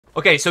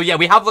Okay, so yeah,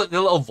 we have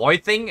the little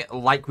void thing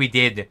like we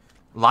did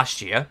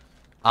last year.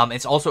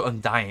 It's also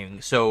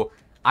undying. So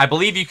I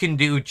believe you can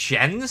do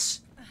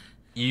gens.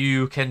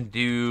 You can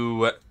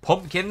do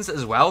pumpkins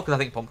as well, because I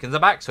think pumpkins are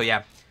back. So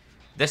yeah,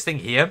 this thing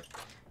here,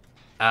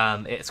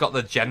 it's got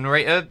the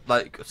generator,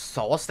 like,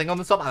 source thing on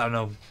the top. I don't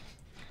know.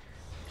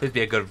 Please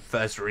be a good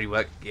first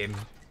rework game.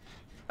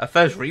 A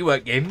first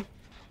rework game?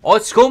 Oh,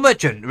 it's Skull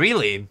Merchant,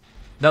 really?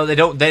 No, they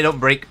don't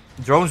break.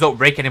 Drones don't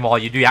break anymore.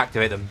 You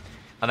deactivate them.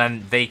 And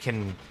then they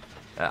can,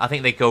 I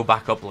think they go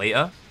back up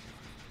later.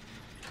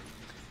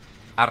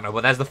 I don't know,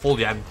 but there's the full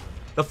gen.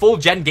 The full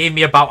gen gave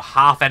me about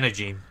half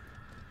energy.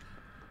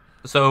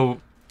 So,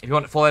 if you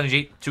want full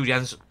energy, 2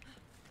 gens.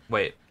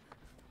 Wait.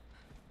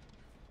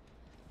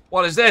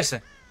 What is this?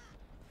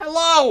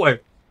 Hello!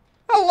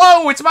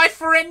 Hello, it's my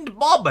friend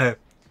Bob!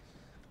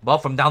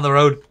 Bob from down the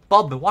road.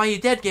 Bob, why are you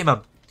dead,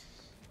 gamer?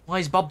 Why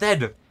is Bob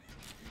dead?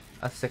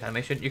 That's a sick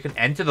animation. You can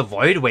enter the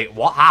void? Wait,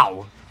 what?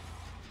 How?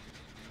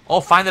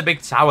 Oh, find the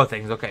big tower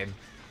things. Okay.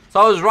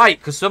 So I was right,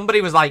 because somebody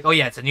was like, oh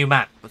yeah, it's a new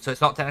map. So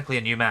it's not technically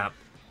a new map.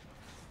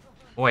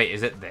 Wait,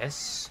 is it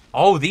this?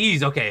 Oh,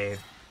 these. Okay.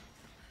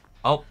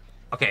 Oh,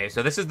 okay.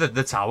 So this is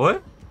the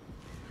tower.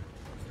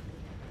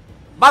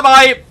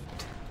 Bye-bye!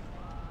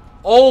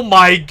 Oh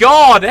my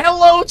god!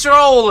 Hello,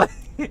 troll!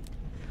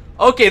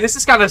 Okay, this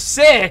is kind of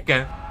sick.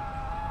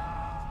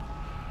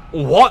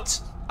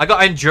 What? I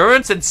got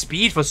endurance and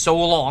speed for so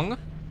long.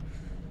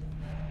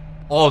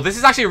 Oh, this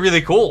is actually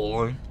really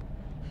cool.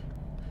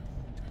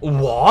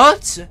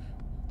 What?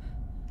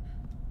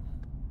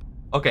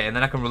 Okay, and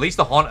then I can release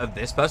the haunt of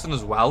this person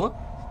as well.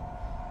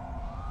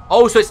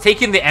 Oh, so it's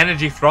taking the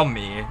energy from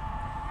me.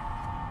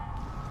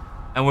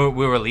 And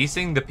we're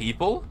releasing the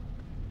people?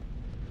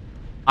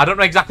 I don't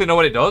exactly know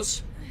what it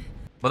does.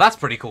 But that's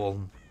pretty cool.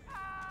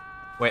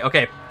 Wait,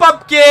 okay.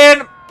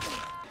 Pumpkin!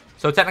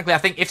 So technically, I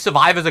think if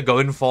survivors are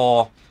going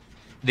for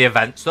the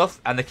event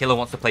stuff and the killer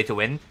wants to play to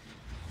win,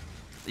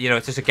 you know,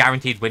 it's just a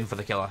guaranteed win for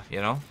the killer,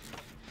 you know?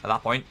 At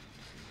that point.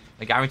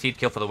 A guaranteed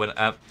kill for the win.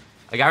 A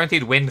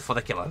guaranteed win for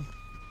the killer.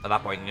 At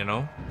that point, you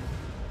know?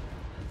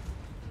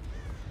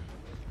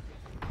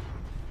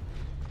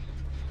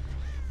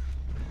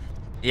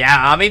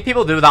 Yeah, I mean,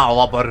 people do that a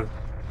lot, but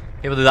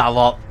people do that a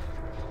lot.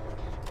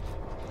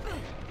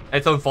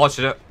 It's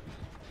unfortunate.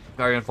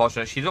 Very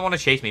unfortunate. She doesn't want to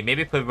chase me.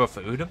 Maybe play with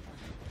her food.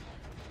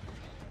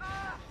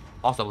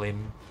 Possibly.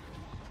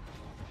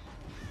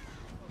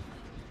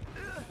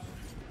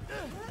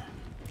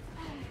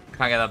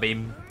 Can't get that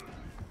beam.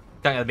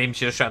 Can't get the beam.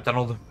 She just trapped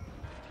tunneled.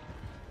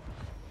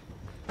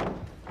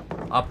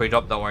 I'll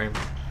pre-drop, don't worry.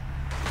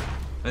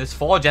 There's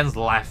 4 gens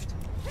left.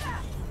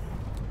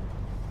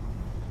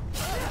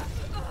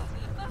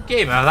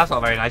 Okay, man, that's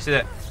not very nice, is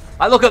it?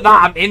 Like, look at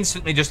that. I'm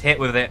instantly just hit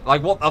with it.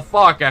 Like, what the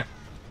fuck? I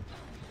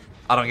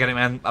don't get it,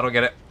 man. I don't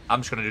get it.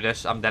 I'm just gonna do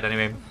this. I'm dead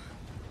anyway.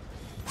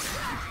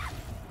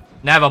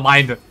 Never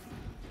mind.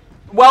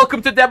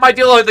 Welcome to Dead by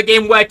Daylight, the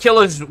game where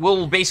killers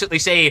will basically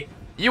say,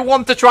 you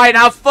want to try and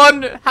have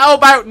fun? How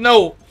about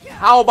no?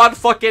 How about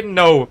fucking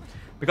no?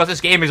 Because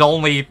this game is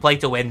only play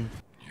to win.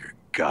 You're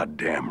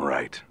goddamn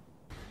right.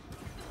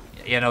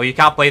 You know, you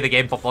can't play the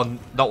game for fun.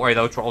 Don't worry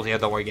though, trolls here.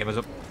 Don't worry,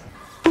 gamers.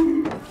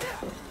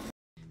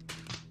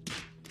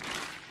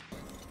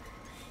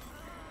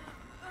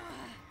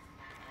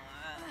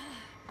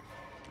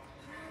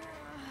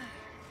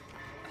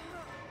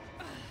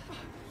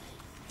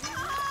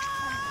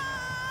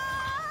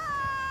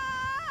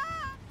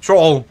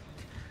 Troll.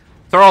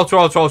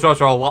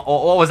 Troll.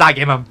 What was that,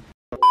 gamer?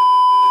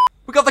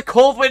 We got the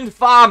Coldwind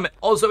Farm.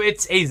 Also,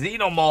 it's a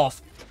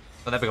Xenomorph.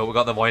 Oh, there we go. We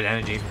got the Void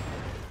Energy.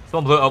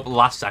 Someone blew it up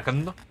last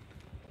second.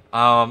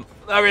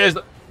 There he is.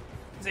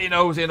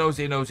 Xeno.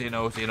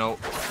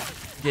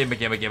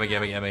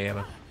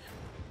 Gamer.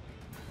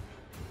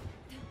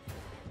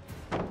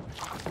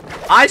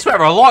 I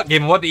swear a lot,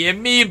 gamer. What do you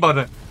mean,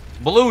 but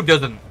Blue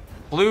doesn't.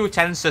 Blue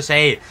tends to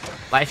say,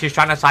 like, if she's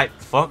trying to type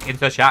fuck into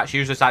the chat, she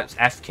usually types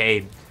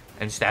FK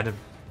instead.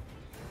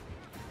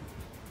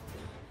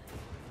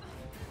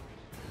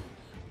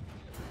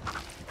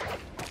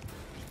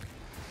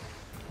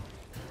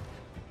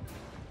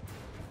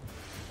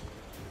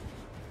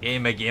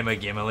 Gamer,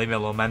 leave me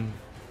alone, man.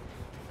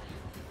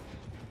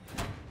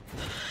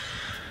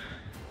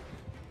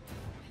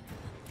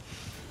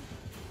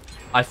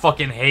 I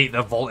fucking hate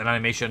the vaulting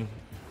animation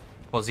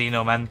for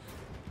Xeno, man.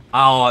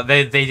 Oh,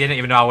 they didn't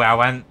even know where I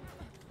went.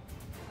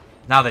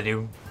 Now they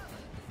do.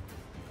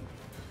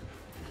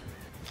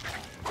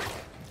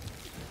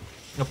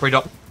 No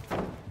pre-drop.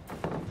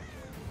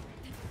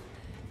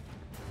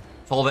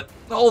 Hold it.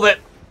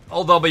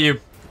 Hold W.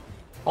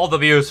 Hold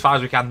W as far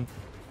as we can. Do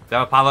we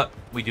have a pallet?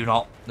 We do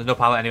not. There's no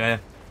pallet anywhere.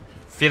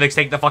 Felix,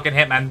 take the fucking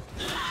hit, man.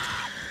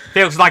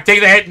 Felix is like,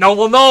 take the hit. No,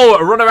 well, no.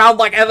 Run around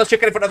like endless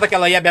chicken in front of the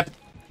killer. Yep.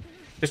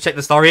 Just check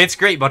the story. It's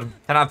great, bud.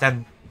 10 out of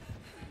 10.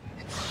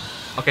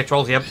 Okay,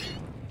 trolls here.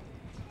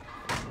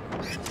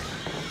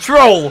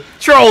 Troll.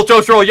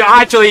 You're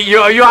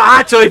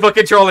actually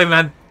fucking trolling,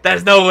 man.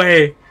 There's no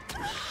way.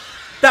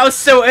 That was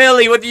so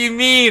early. What do you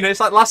mean? It's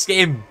like last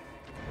game.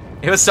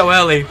 It was so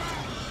early.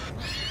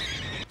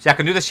 See, I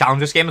can do this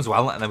challengers game as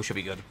well, and then we should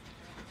be good.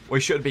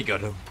 We should be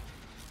good.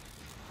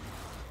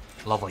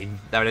 Lovely.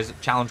 There it is.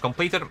 Challenge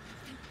completed.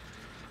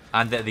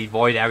 And the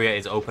void area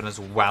is open as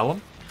well.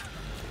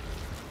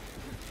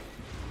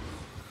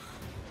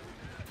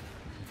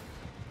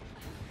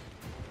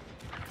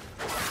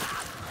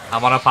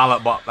 I'm on a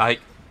pallet, but,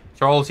 like,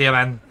 Trolls here,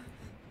 man.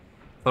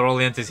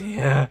 Thoroughly is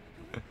here.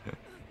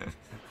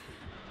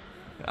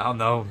 Oh,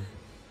 no.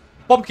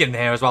 Pumpkin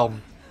here as well.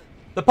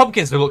 The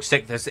pumpkins do look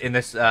sick in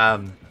this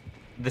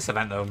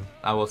event, though,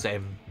 I will say.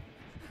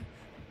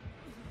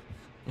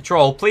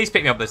 Troll, please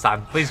pick me up this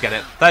time. Please get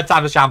it. Third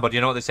time's a charm, bud.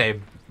 You know what they say.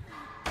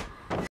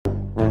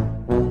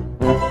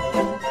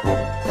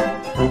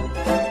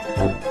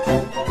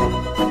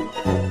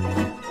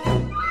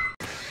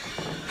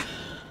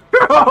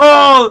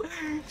 Troll!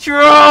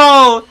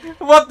 Troll!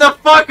 What the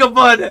fuck,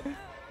 bud?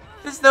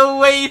 There's no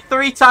way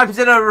 3 times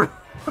in a row.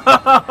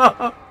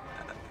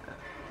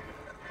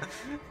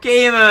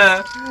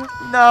 Gamer!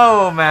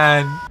 No,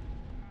 man.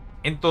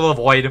 Into the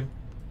void.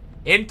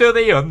 Into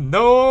the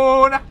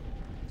unknown.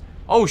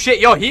 Oh shit,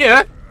 you're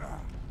here?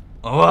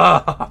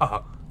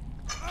 Oh,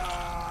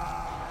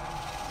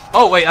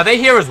 oh wait, are they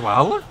here as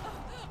well?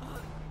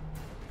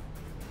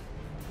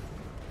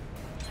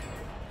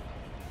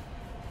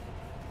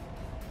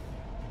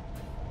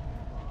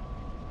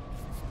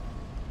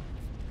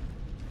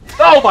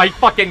 Oh my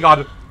fucking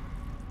god!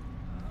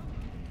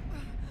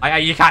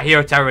 You can't hear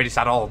a terrorist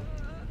at all.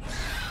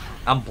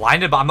 I'm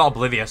blinded, but I'm not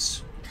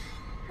oblivious.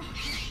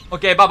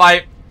 Okay,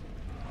 bye-bye.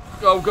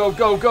 Go, go,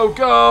 go, go,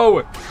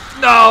 go!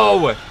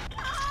 No!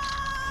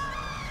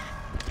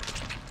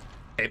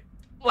 Okay,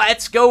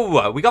 let's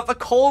go! We got the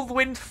Cold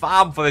Wind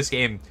Farm for this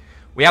game.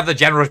 We have the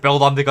generous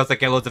build on because the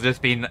killers have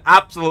just been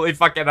absolutely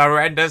fucking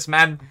horrendous,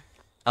 man.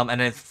 And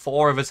then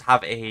 4 of us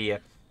have a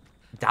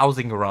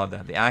dowsing rod.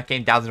 The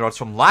arcane dowsing rods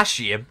from last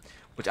year,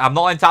 which I'm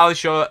not entirely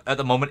sure at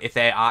the moment if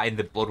they are in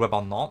the blood web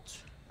or not.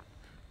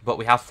 But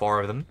we have 4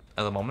 of them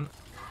at the moment.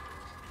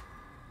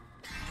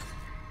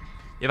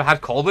 You ever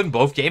had Cold Wind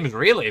both games?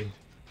 Really?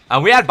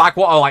 And we had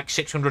backwater like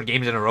 600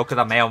 games in a row because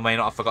I may or may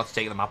not have forgot to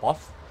take the map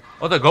off.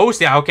 Oh, the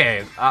ghost, yeah,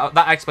 okay.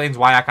 That explains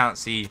why I can't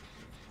see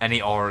any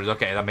auras.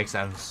 Okay, that makes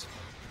sense.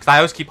 Because I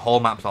always keep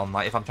whole maps on,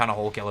 like if I'm trying to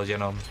hold killers, you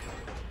know.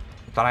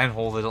 Try and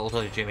hold the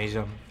little jimmies.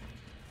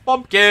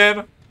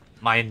 Pumpkin!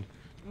 Mine.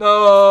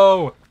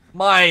 No!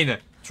 Mine!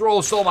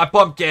 Troll stole my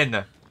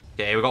pumpkin!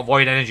 Okay, we got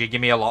void energy.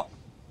 Give me a lot.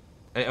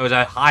 It was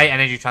a high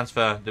energy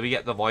transfer. Do we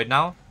get the void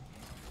now?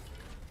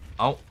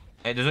 Oh.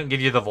 It doesn't give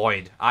you the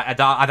void. I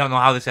don't know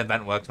how this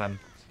event works, man.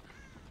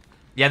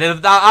 Yeah,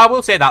 I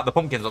will say that. The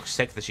pumpkins look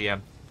sick this year.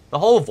 The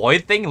whole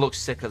void thing looks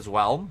sick as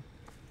well.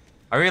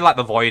 I really like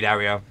the void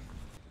area.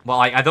 Well,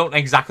 like, I don't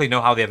exactly know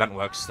how the event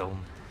works still.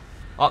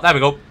 Oh, there we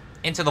go.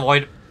 Into the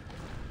void.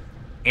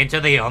 Into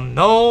the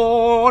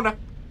unknown.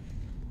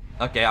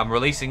 Okay, I'm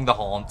releasing the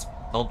haunt.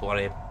 Don't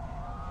worry.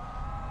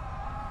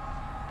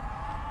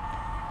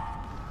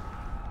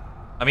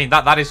 I mean,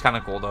 that is kind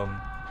of cool, though.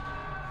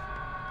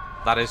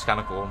 That is kind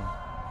of cool.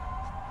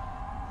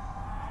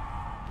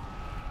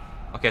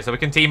 Okay, so we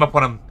can team up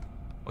on him.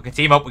 We can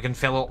team up. We can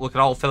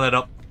all fill it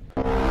up.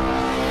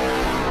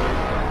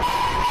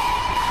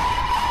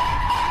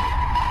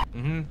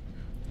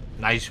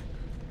 Nice.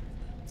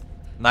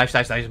 Nice,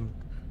 nice, nice.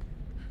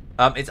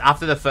 It's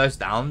after the first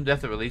down. Do you have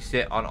to release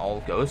it on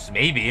all ghosts?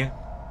 Maybe.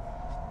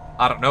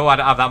 I don't know. I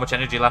don't have that much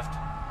energy left.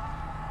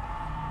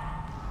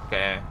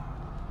 Okay.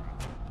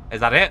 Is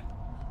that it?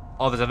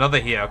 Oh, there's another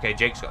here. Okay,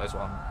 Jake's got this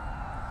one.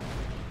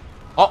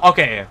 Oh,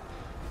 okay.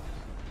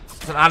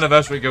 It's an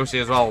anniversary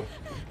ghosty as well.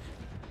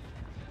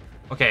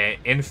 Okay,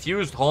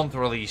 infused haunt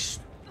released.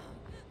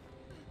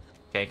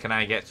 Okay, can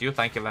I get you?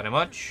 Thank you very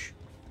much.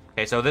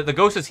 Okay, so the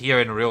ghost is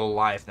here in real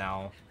life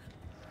now.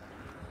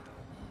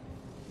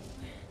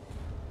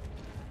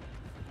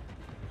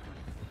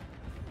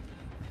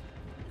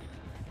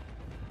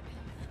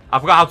 I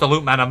forgot how to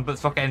loot, man. I'm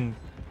fucking...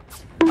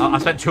 I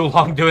spent too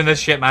long doing this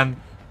shit, man.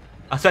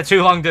 I spent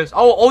too long doing...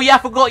 Oh, yeah, I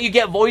forgot you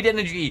get void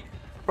energy.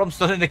 From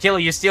stunning the killer,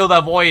 you steal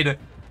their void.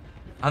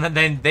 And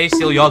then they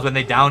steal yours when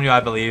they down you,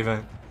 I believe.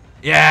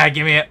 Yeah,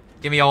 give me it.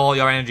 Give me all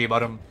your energy,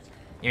 bottom.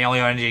 Give me all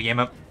your energy, game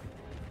up.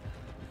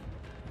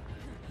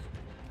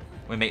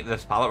 We make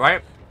this pallet,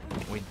 right?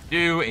 We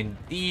do,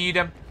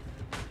 indeed.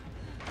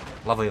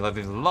 Lovely,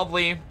 lovely,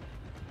 lovely.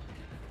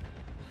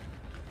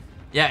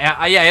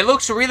 Yeah, it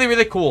looks really,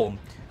 really cool.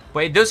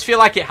 But it does feel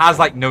like it has,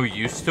 like, no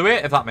use to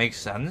it, if that makes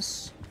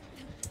sense.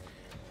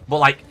 But,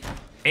 like...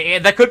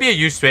 there could be a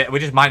use to it, we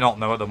just might not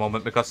know at the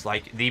moment because,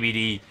 like,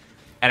 DBD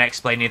and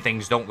explaining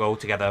things don't go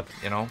together,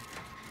 you know?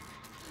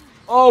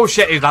 Oh,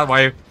 shit, he's that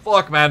way.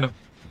 Fuck, man.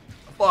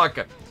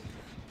 Fuck.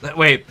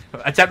 Wait,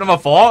 attempt number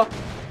 4?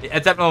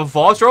 Attempt number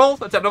 4, Troll?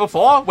 Attempt number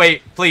 4?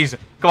 Wait, please.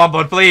 Come on,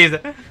 bud, please.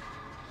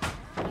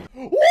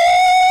 Woo!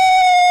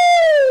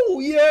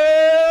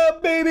 Yeah,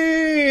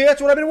 baby!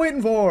 That's what I've been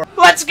waiting for.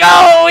 Let's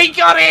go! We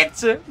got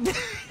it!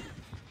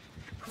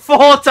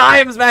 4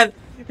 times, man.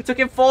 It took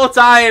him 4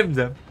 times.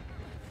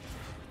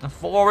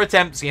 4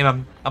 attempts, you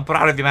know. I'm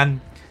proud of you, man.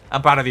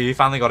 I'm proud of you. You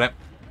finally got it.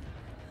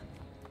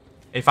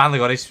 He finally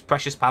got his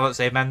precious pallet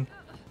save, man.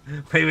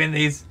 We win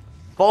these.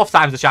 4th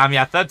time's the charm,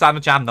 yeah. 3rd time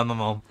the charm,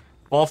 no.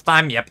 4th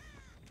time, yep.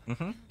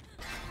 Got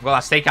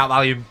that stakeout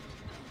value.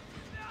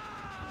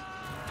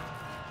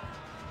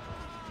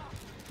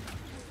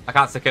 I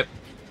can't stick it.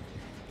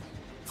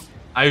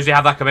 I usually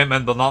have that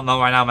commitment, but not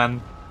right now,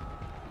 man.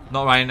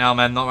 Not right now,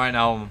 man. Not right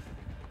now.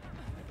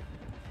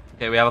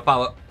 Okay, we have a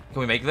pallet. Can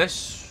we make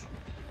this?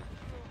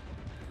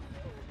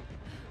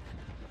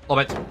 Love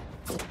it.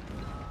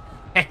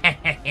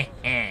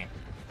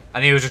 I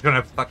knew he was just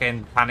gonna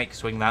fucking panic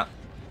swing that.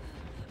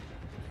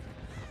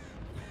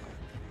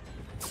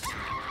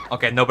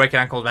 Okay, no breaking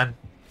ankles, man.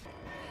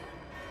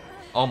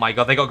 Oh my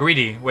god, they got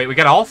greedy. Wait, we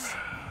get off?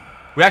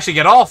 We actually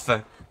get off.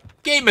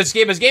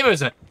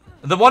 Gamers.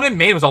 The one in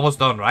Maine was almost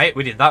done, right?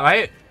 We did that,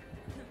 right?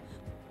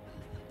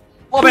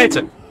 Love it.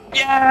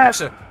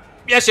 Yes.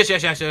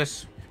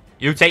 Yes.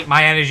 You take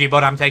my energy,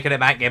 but I'm taking it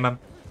back, gamer.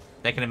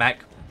 Taking it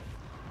back.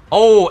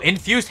 Oh,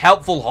 infused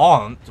helpful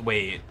haunt.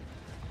 Wait.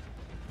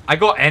 I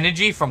got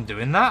energy from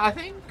doing that, I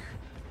think?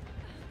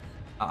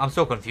 I'm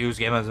so confused,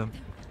 gamers.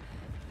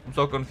 I'm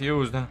so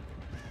confused.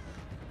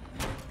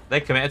 They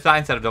committed to that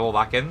instead of double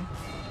backing.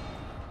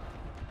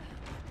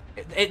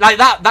 Like,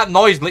 that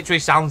noise literally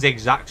sounds the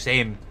exact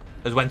same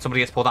as when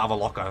somebody gets pulled out of a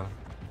locker.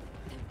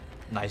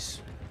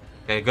 Nice.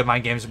 Okay, good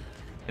mind games. And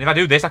if I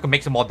do this, I can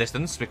make some more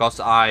distance because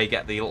I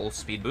get the little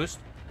speed boost.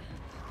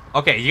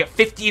 Okay, you get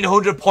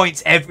 1,500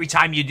 points every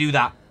time you do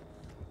that.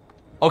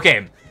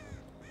 Okay.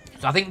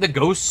 So I think the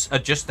ghosts are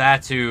just there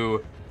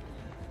to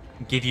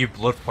give you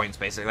blood points,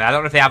 basically. I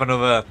don't know if they have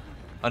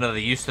another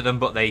use to them,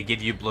 but they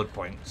give you blood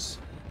points.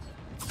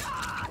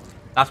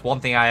 That's one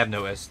thing I have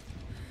noticed.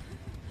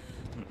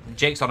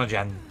 Jake's on a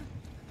gen.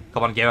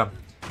 Come on, gamer.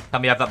 Tell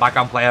me you have that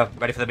background player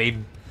ready for the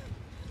beam.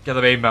 Get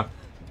the beam.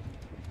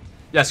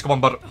 Yes, come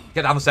on, bud.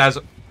 Get down the stairs.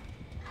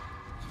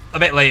 A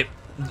bit late.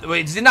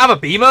 Wait, does he not have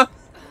a beamer?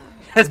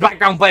 There's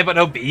background player but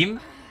no beam?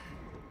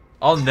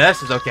 Oh,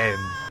 nurse is okay.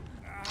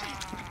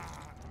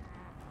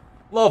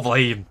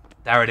 Lovely.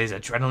 There it is.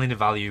 Adrenaline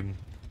value.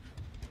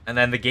 And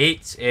then the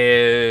gate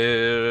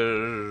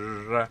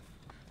is...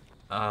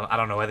 I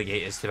don't know where the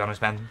gate is, to be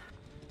honest, man.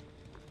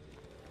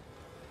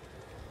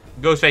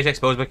 Ghostface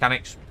exposed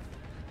mechanics.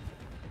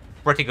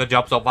 Pretty good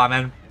job so far,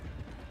 man.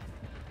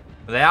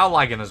 They are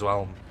lagging as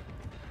well.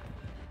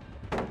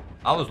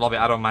 I'll just love it,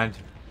 I don't mind.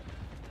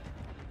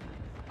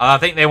 I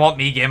think they want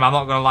me, game. I'm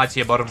not gonna lie to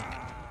you, bottom.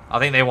 I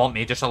think they want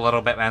me just a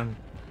little bit, man.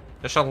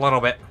 Just a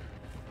little bit.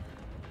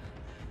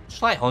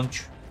 Slight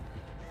hunch.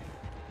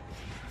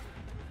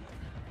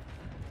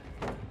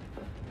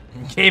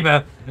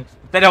 Gamer,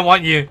 they don't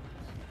want you.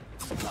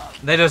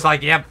 They're just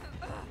like, yep.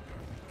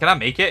 Can I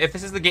make it? If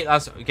this is the gate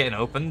that's getting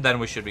opened, then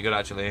we should be good,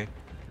 actually.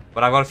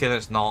 But I've got a feeling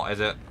it's not, is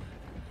it?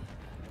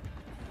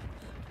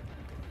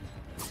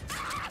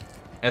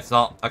 It's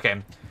not.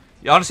 Okay.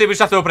 Yeah, honestly, we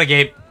just have to open a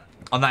gate.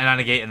 On 99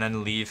 a gate and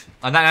then leave.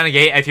 On 99 a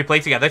gate, if you play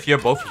together, if you're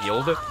both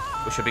healed,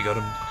 we should be good.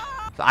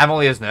 So I'm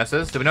only as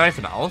nurses. Do we know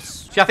anything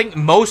else? See, I think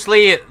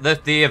mostly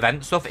the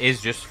event stuff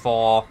is just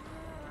for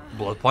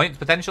blood points,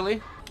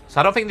 potentially. So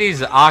I don't think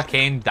these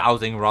arcane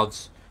dowsing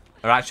rods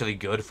are actually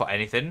good for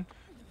anything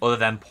other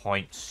than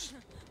points.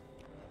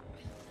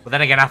 But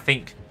then again, I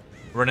think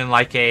running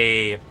like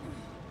a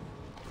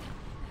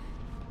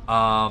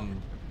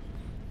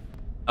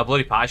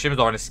bloody passions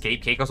or an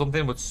escape cake or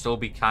something would still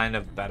be kind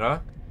of better.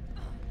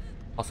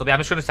 Also, I'm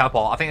just going to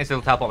teleport. I think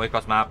it'll teleport me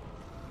across map.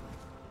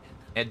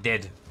 It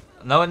did.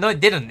 No, it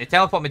didn't. It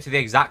teleported me to the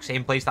exact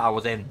same place that I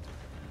was in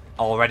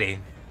already.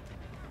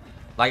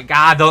 Like,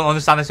 I don't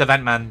understand this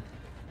event, man.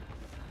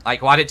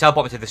 Like, why did it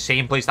teleport me to the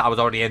same place that I was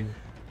already in?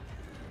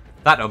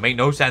 That don't make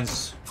no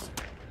sense.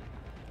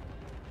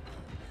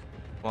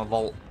 Come on,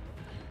 vault.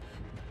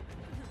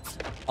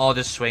 Oh,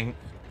 just swing.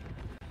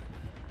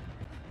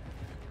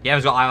 Yeah,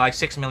 it's got like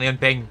 6 million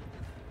ping.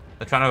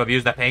 They're trying to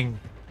abuse their ping.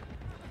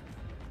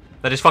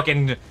 They're just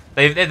fucking...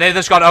 They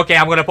just got, okay,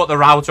 I'm going to put the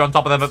router on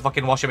top of the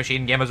fucking washing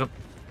machine, gamers.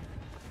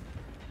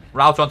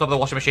 Router on top of the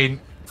washing machine.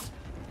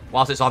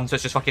 Whilst it's on, so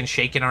it's just fucking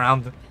shaking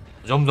around.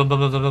 Zoom, zoom,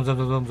 zoom, zoom, zoom, zoom,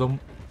 zoom, zoom.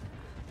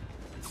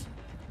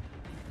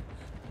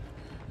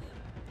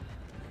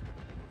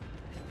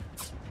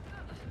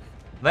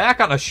 They are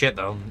kind of shit,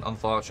 though.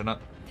 Unfortunate.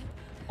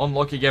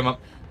 Unlucky gamer.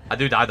 I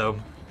do die, though.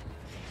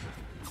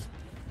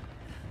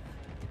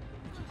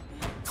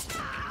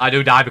 I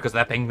do die because of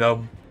their ping,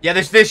 though. Yeah,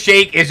 this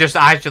shake is just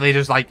actually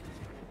just like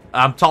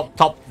top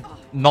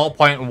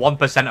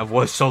 0.1% of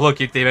worst so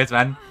lucky teammates,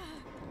 man.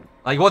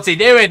 Like, what's he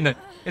doing?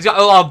 He's got,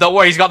 oh, don't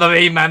worry, he's got the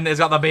beam, man. He's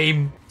got the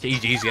beam.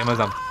 GG's gamers,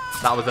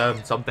 that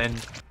was something.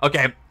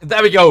 Okay,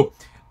 there we go.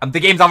 The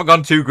games haven't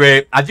gone too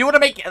great. I do want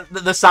to make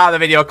the start of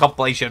the video a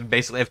compilation,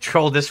 basically, of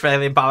Troll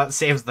disfailing pallet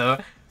saves, though.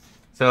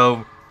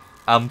 So,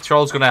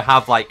 Troll's gonna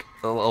have like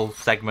a little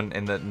segment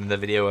in the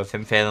video of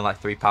him failing like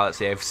 3 pallet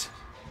saves.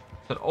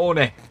 But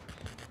Oni.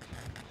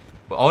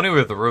 But Oni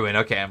with the Ruin,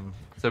 okay.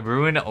 So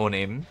Ruin,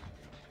 Oni.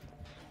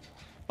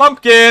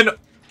 Pumpkin!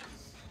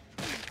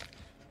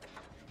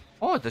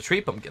 Oh, the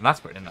tree pumpkin. That's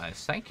pretty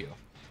nice. Thank you.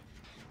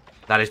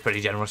 That is pretty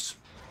generous.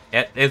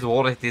 It is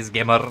what it is,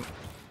 gamer.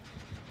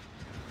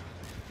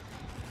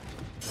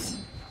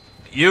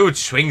 Huge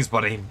swings,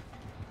 buddy.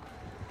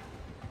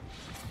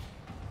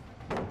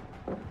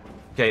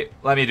 Okay,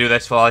 let me do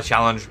this for a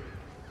challenge.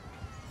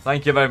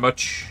 Thank you very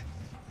much.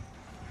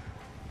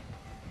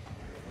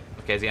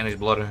 Okay, is he getting his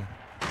blood?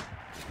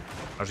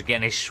 Or is he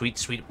getting his sweet,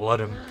 sweet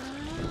blood?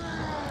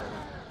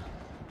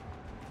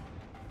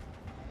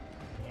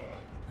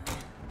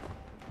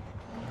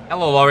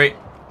 Hello, Laurie.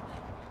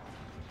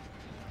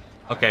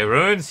 Okay,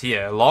 ruins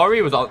here.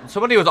 Laurie was on.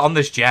 Somebody was on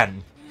this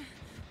gen.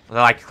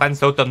 They're like, cleanse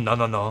totem. No,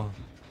 no, no.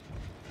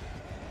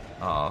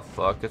 Oh,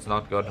 fuck. It's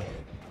not good.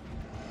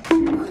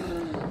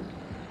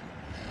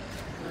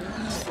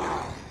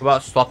 What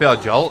about Sloppy or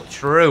Jolt?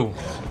 True.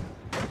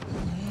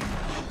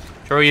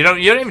 True, you don't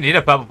even need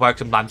a purple perk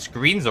sometimes.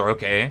 Greens are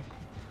okay.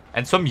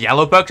 And some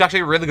yellow perks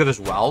actually really good as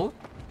well.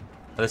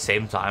 At the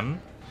same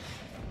time.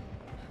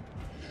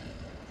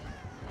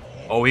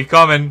 Oh, we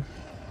coming.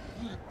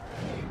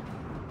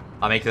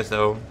 I'll make this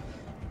though.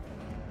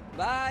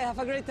 Bye, have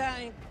a great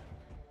time.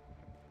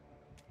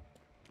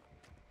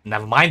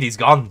 Never mind, he's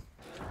gone.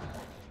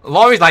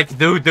 Laurie's like,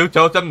 do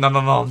totem. No,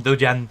 no, no, do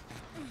gen.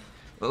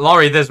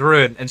 Laurie, there's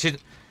ruin. And she's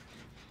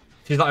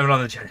not even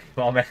on the gen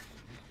anymore, man.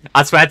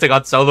 I swear to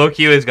God, solo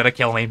queue is gonna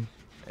kill me.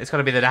 It's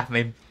gonna be the death of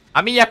me.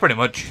 I mean, yeah, pretty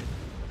much.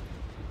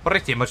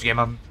 Pretty much,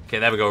 gamer. Okay,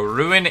 there we go.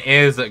 Ruin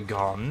is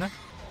gone.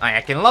 I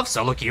can love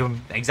solo queue.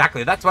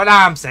 Exactly, that's what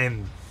I'm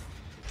saying.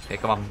 Okay,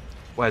 come on.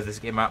 Where's this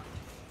game at?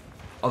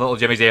 Oh, little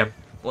Jimmy's here.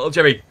 Little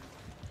Jimmy.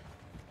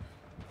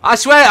 I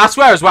swear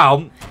as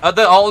well, at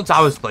the Alton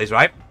Towers place,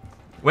 right?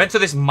 Went to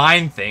this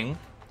mine thing,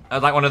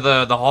 like one of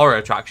the horror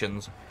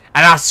attractions.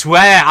 And I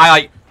swear,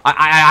 I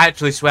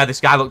actually swear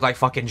this guy looked like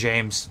fucking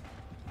James.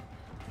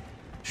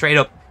 Straight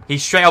up. He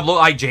straight up looked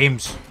like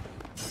James.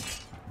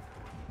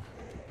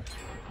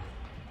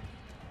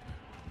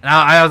 And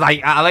I was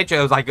like, I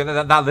literally was like,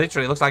 that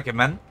literally looks like him,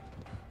 man.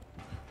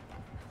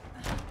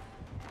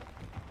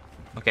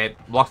 Okay,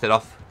 blocked it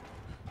off.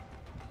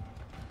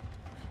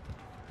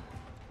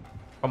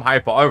 From Harry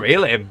Potter,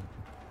 really?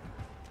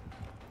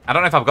 I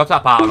don't know if I've got to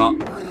that part or not.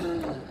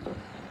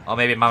 Or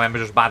maybe my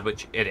memory's just bad,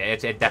 which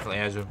it definitely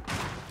is.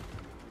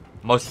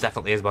 Most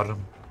definitely is bad.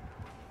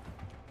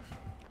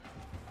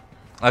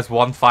 That's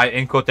one fight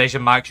in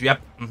quotation marks.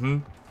 Yep.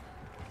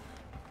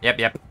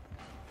 Yep.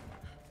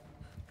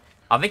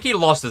 I think he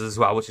lost us as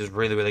well, which is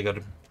really, really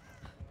good.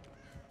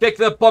 Kick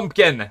the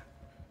pumpkin.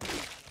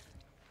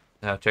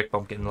 No, check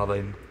pumpkin,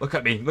 lovely. Look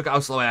at me. Look at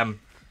how slow I am.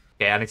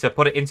 Okay, I need to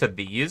put it into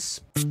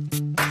these.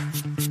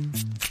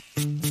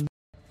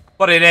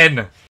 Put it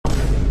in.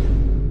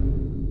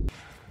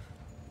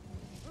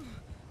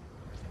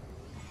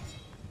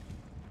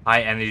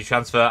 High energy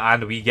transfer,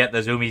 and we get the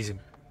zoomies.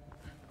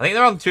 I think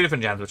they're on 2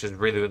 different gens, which is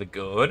really, really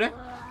good. Can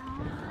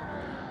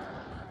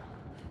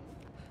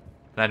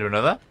I do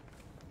another?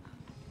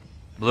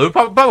 Blue,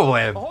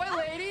 probably. Ahoy,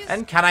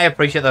 And can I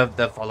appreciate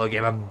the follow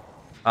game?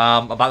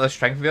 About the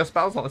strength of your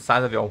spells, not the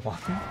size of your one.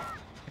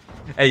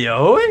 Hey,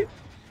 yo.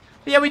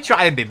 Yeah, we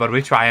try and be, but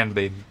we try and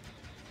be.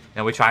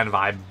 Yeah, we try and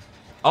vibe.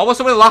 Almost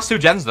some of the last 2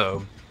 gens,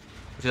 though.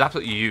 Which is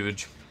absolutely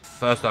huge.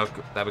 First up,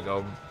 there we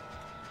go.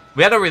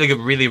 We had a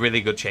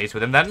really good chase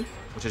with him then,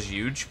 which is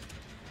huge.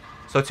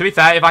 So to be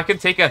fair, if I can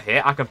take a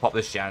hit, I can pop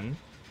this gen.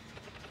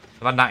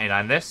 If I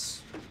 99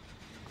 this,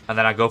 and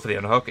then I go for the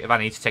unhook. If I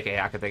need to take a hit,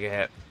 I can take a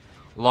hit.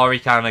 Laurie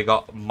kind of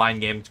got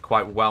mind gamed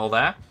quite well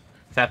there.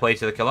 Fair play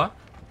to the killer.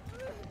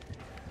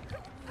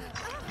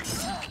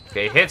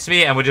 Okay, hits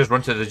me, and we just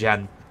run to the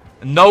gen.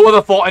 No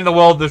other thought in the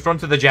world, just run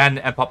to the gen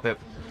and pop it.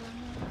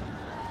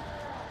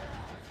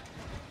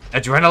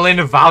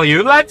 Adrenaline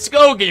value. Let's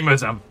go,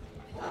 gamers.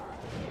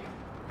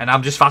 And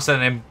I'm just faster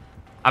than him.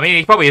 I mean,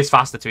 he probably is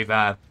faster, to be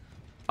fair.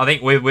 I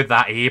think with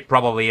that, he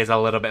probably is a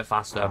little bit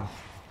faster.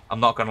 I'm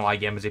not going to lie,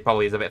 gamers. He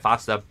probably is a bit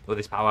faster with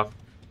his power.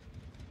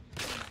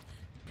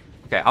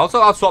 Okay, also,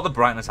 I'll sort the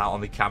brightness out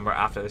on the camera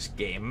after this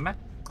game.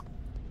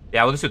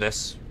 Yeah, we'll just do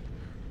this.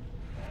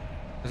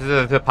 This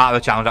is the part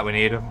of the challenge that we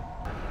need.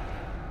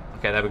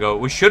 Okay, there we go.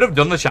 We should have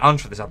done the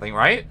challenge for this, I think,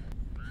 right?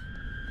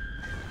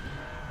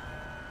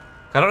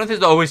 I don't know if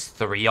there's always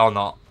 3 or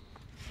not.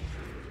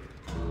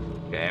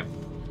 Okay.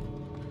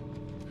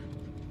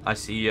 I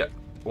see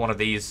one of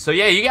these. So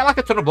yeah, you get like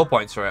a ton of blood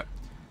points for it.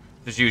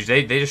 Just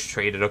usually they just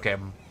traded. Okay.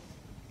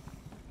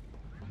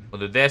 We'll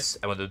do this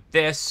and we'll do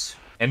this.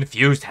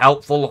 Infused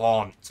helpful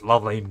haunt.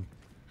 Lovely.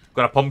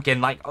 Got a pumpkin.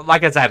 Like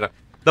I said,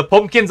 the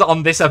pumpkins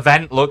on this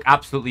event look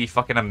absolutely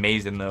fucking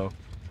amazing though.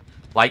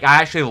 Like I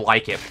actually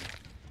like it.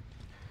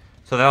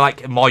 So they're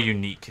like more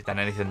unique than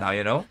anything now,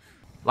 you know?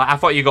 Like I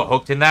thought you got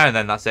hooked in there and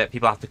then that's it.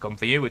 People have to come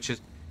for you, which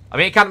is, I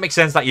mean, it kind of makes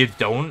sense that you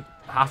don't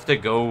have to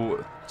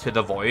go to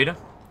the void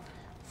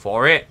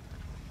for it.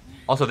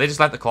 Also, they just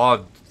let the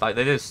Claude, like,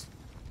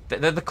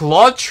 the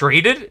Claude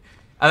traded,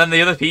 and then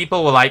the other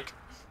people were like,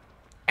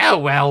 oh,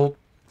 well,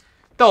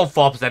 don't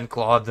 4%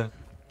 Claude.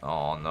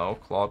 Oh, no,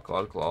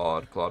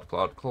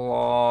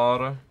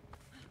 Claude.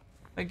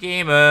 A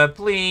gamer,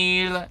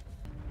 please.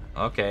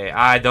 Okay,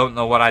 I don't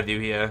know what I do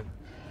here.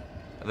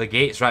 The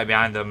gate's right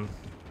behind them.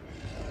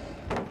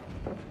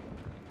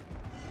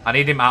 I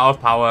need him out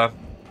of power.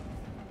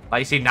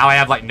 Like, you see, now I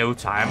have, like, no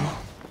time.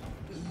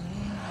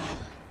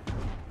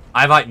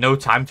 I have, like, no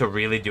time to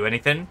really do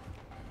anything.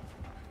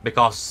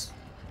 Because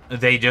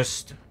they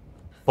just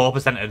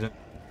 4%ed.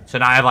 So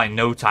now I have, like,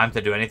 no time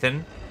to do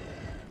anything.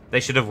 They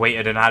should have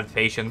waited and had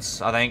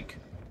patience, I think.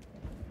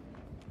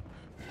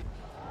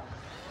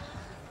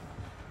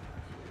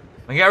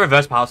 I can get a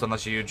reverse power stone,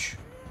 that's huge.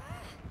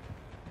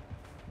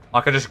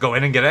 I could just go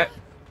in and get it.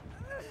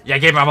 Yeah,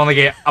 gamer, I'm on the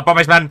gate. I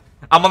promise, man.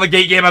 I'm on the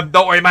gate, gamer.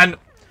 Don't worry, man.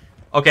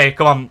 Okay,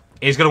 come on.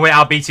 He's gonna wait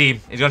out BT.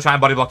 He's gonna try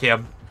and body block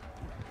here.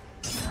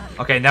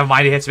 Okay, never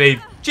mind. He hits me.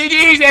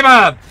 GG's,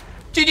 gamer!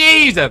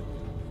 GG's!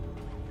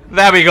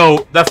 There we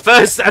go. The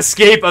first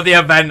escape of the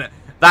event.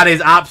 That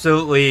is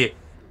absolutely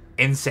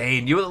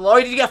insane.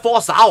 Lloyd, did you get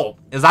forced out?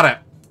 Is that it?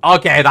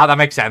 Okay, that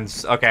makes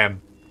sense. Okay.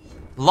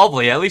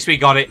 Lovely. At least we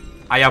got it.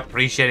 I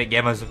appreciate it,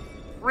 gamers.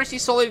 Pretty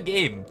solid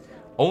game.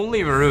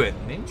 Only ruin.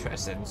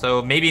 Interesting.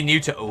 So maybe new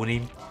to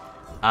Oni.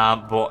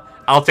 But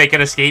I'll take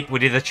an escape. We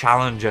did a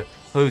challenge. Oh,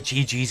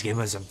 GG's,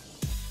 gamers.